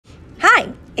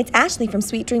It's Ashley from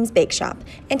Sweet Dreams Bake Shop,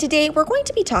 and today we're going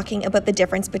to be talking about the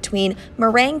difference between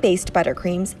meringue-based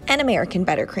buttercreams and American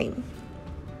buttercream.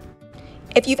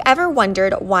 If you've ever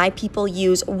wondered why people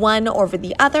use one over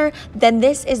the other, then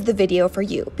this is the video for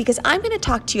you, because I'm going to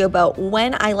talk to you about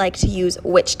when I like to use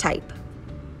which type.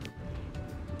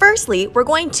 Firstly, we're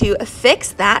going to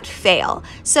fix that fail.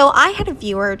 So I had a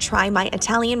viewer try my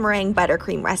Italian meringue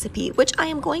buttercream recipe, which I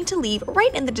am going to leave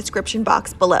right in the description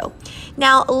box below.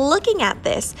 Now, looking at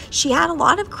this, she had a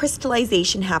lot of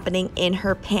crystallization happening in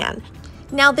her pan.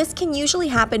 Now, this can usually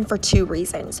happen for two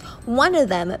reasons. One of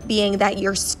them being that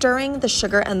you're stirring the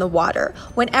sugar and the water.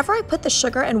 Whenever I put the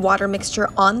sugar and water mixture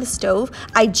on the stove,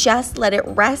 I just let it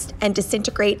rest and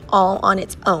disintegrate all on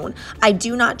its own. I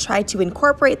do not try to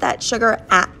incorporate that sugar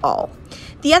at all.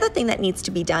 The other thing that needs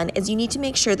to be done is you need to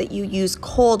make sure that you use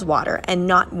cold water and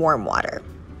not warm water.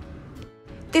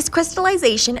 This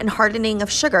crystallization and hardening of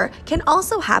sugar can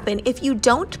also happen if you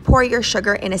don't pour your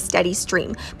sugar in a steady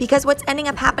stream, because what's ending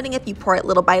up happening if you pour it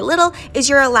little by little is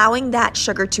you're allowing that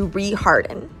sugar to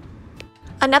re-harden.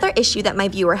 Another issue that my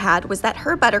viewer had was that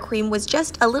her buttercream was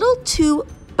just a little too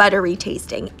buttery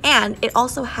tasting, and it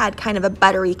also had kind of a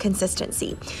buttery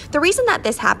consistency. The reason that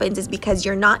this happens is because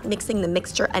you're not mixing the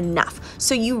mixture enough,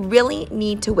 so you really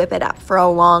need to whip it up for a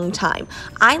long time.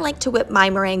 I like to whip my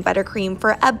meringue buttercream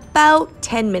for about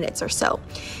 10 minutes or so.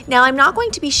 Now, I'm not going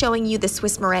to be showing you the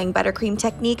Swiss meringue buttercream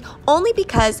technique only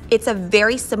because it's a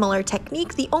very similar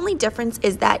technique. The only difference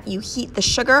is that you heat the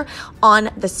sugar on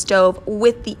the stove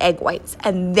with the egg whites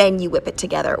and then you whip it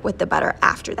together with the butter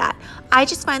after that. I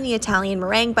just find the Italian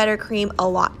meringue buttercream a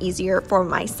lot easier for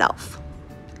myself.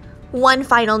 One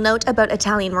final note about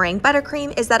Italian meringue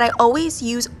buttercream is that I always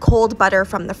use cold butter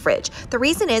from the fridge. The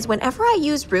reason is whenever I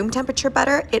use room temperature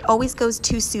butter, it always goes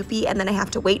too soupy and then I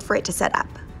have to wait for it to set up.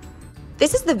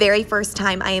 This is the very first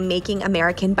time I am making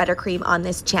American buttercream on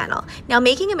this channel. Now,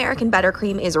 making American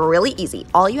buttercream is really easy.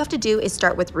 All you have to do is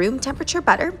start with room temperature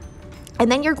butter,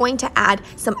 and then you're going to add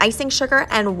some icing sugar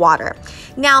and water.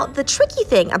 Now, the tricky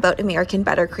thing about American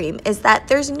buttercream is that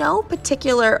there's no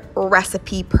particular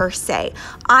recipe per se.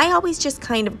 I always just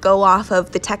kind of go off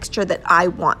of the texture that I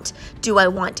want. Do I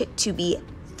want it to be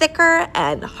thicker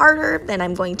and harder? Then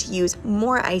I'm going to use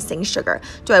more icing sugar.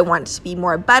 Do I want it to be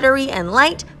more buttery and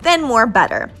light? Then more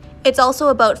butter. It's also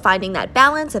about finding that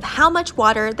balance of how much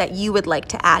water that you would like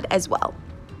to add as well.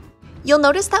 You'll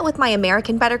notice that with my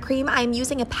American buttercream, I'm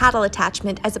using a paddle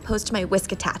attachment as opposed to my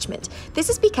whisk attachment. This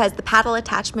is because the paddle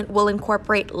attachment will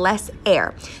incorporate less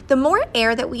air. The more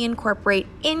air that we incorporate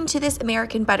into this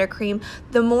American buttercream,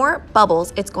 the more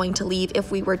bubbles it's going to leave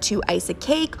if we were to ice a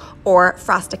cake or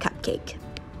frost a cupcake.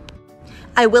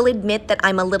 I will admit that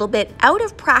I'm a little bit out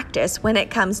of practice when it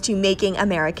comes to making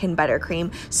American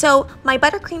buttercream, so my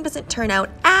buttercream doesn't turn out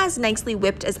as nicely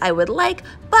whipped as I would like,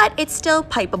 but it's still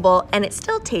pipeable and it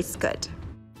still tastes good.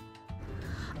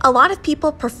 A lot of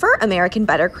people prefer American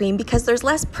buttercream because there's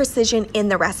less precision in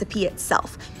the recipe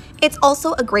itself. It's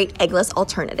also a great eggless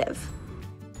alternative.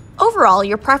 Overall,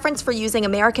 your preference for using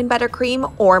American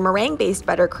buttercream or meringue-based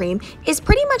buttercream is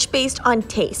pretty much based on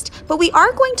taste, but we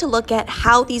are going to look at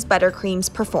how these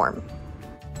buttercreams perform.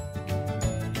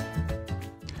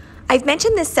 I've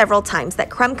mentioned this several times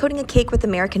that crumb coating a cake with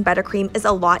American buttercream is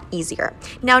a lot easier.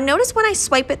 Now notice when I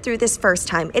swipe it through this first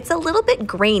time, it's a little bit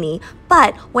grainy,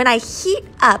 but when I heat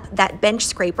up that bench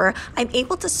scraper, I'm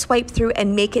able to swipe through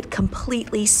and make it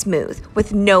completely smooth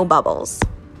with no bubbles.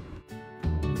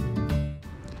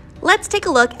 Let's take a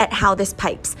look at how this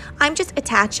pipes. I'm just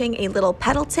attaching a little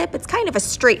pedal tip. It's kind of a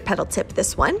straight pedal tip,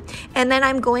 this one. And then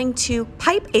I'm going to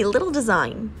pipe a little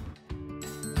design.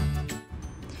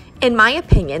 In my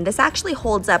opinion, this actually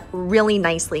holds up really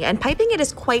nicely, and piping it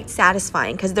is quite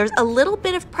satisfying because there's a little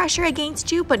bit of pressure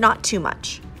against you, but not too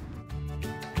much.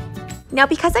 Now,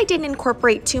 because I didn't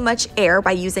incorporate too much air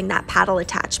by using that paddle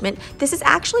attachment, this is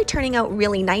actually turning out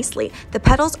really nicely. The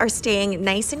petals are staying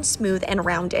nice and smooth and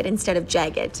rounded instead of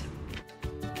jagged.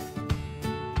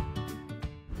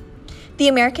 The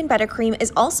American buttercream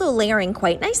is also layering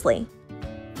quite nicely.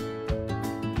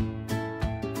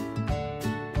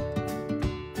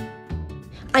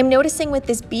 I'm noticing with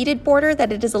this beaded border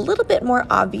that it is a little bit more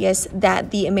obvious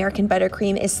that the American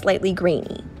buttercream is slightly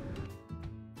grainy.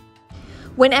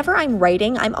 Whenever I'm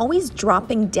writing, I'm always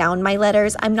dropping down my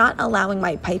letters. I'm not allowing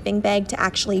my piping bag to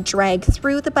actually drag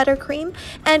through the buttercream.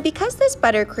 And because this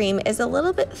buttercream is a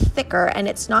little bit thicker and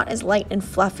it's not as light and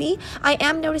fluffy, I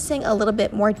am noticing a little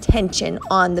bit more tension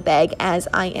on the bag as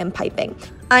I am piping.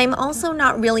 I'm also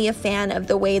not really a fan of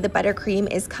the way the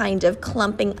buttercream is kind of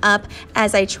clumping up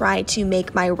as I try to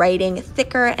make my writing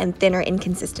thicker and thinner in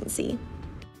consistency.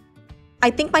 I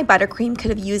think my buttercream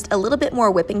could have used a little bit more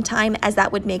whipping time, as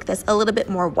that would make this a little bit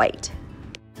more white.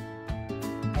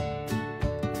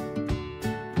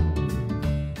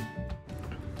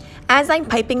 As I'm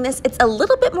piping this, it's a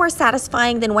little bit more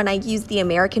satisfying than when I use the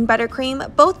American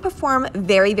buttercream. Both perform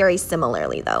very, very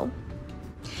similarly though.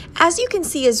 As you can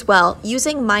see as well,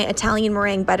 using my Italian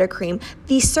meringue buttercream,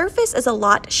 the surface is a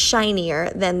lot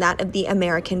shinier than that of the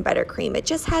American buttercream. It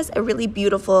just has a really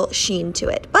beautiful sheen to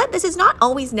it. But this is not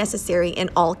always necessary in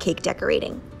all cake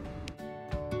decorating.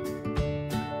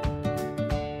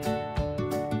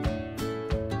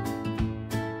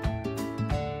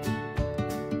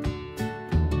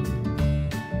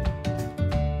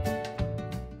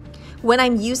 When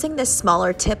I'm using this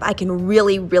smaller tip, I can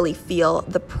really feel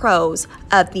the pros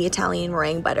of the Italian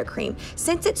meringue buttercream.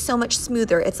 Since it's so much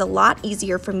smoother, it's a lot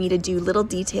easier for me to do little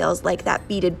details like that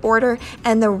beaded border,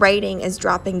 and the writing is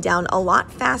dropping down a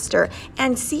lot faster.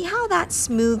 And see how that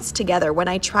smooths together when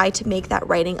I try to make that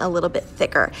writing a little bit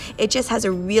thicker. It just has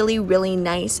a really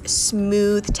nice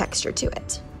smooth texture to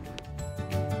it.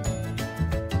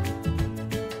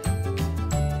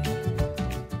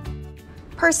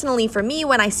 Personally for me,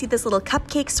 when I see this little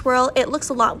cupcake swirl, it looks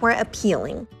a lot more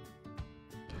appealing.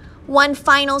 One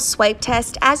final swipe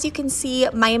test. As you can see,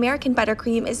 my American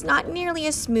buttercream is not nearly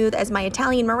as smooth as my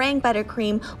Italian meringue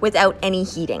buttercream without any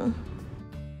heating.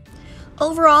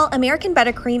 Overall, American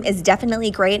buttercream is definitely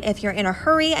great if you're in a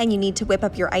hurry and you need to whip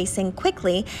up your icing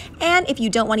quickly, and if you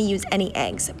don't want to use any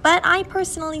eggs. But I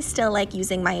personally still like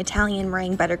using my Italian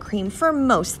meringue buttercream for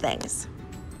most things.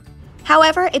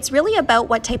 However, it's really about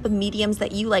what type of mediums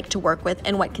that you like to work with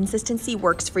and what consistency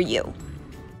works for you.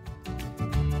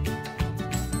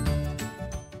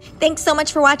 Thanks so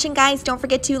much for watching, guys. Don't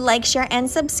forget to like, share, and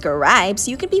subscribe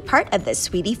so you can be part of this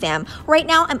sweetie fam. Right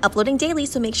now, I'm uploading daily,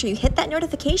 so make sure you hit that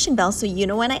notification bell so you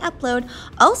know when I upload.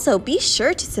 Also, be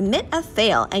sure to submit a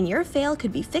fail, and your fail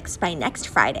could be fixed by next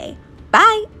Friday.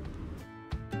 Bye!